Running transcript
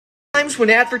times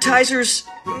when advertisers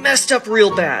messed up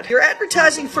real bad. You're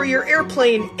advertising for your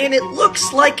airplane and it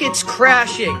looks like it's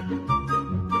crashing.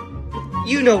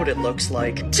 You know what it looks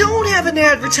like. Don't have an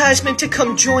advertisement to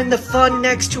come join the fun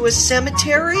next to a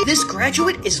cemetery. This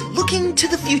graduate is looking to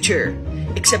the future.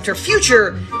 Except her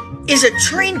future is a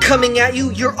train coming at you.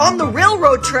 You're on the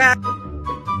railroad track.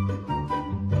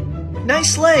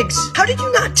 Nice legs. How did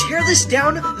you not tear this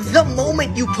down the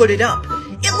moment you put it up?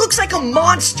 It looks like a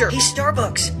monster. Hey,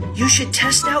 Starbucks, you should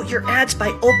test out your ads by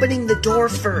opening the door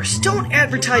first. Don't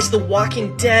advertise The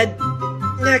Walking Dead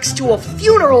next to a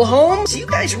funeral home. So you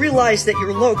guys realize that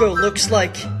your logo looks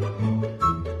like...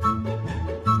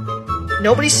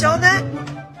 Nobody saw that?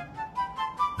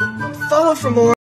 Follow for more.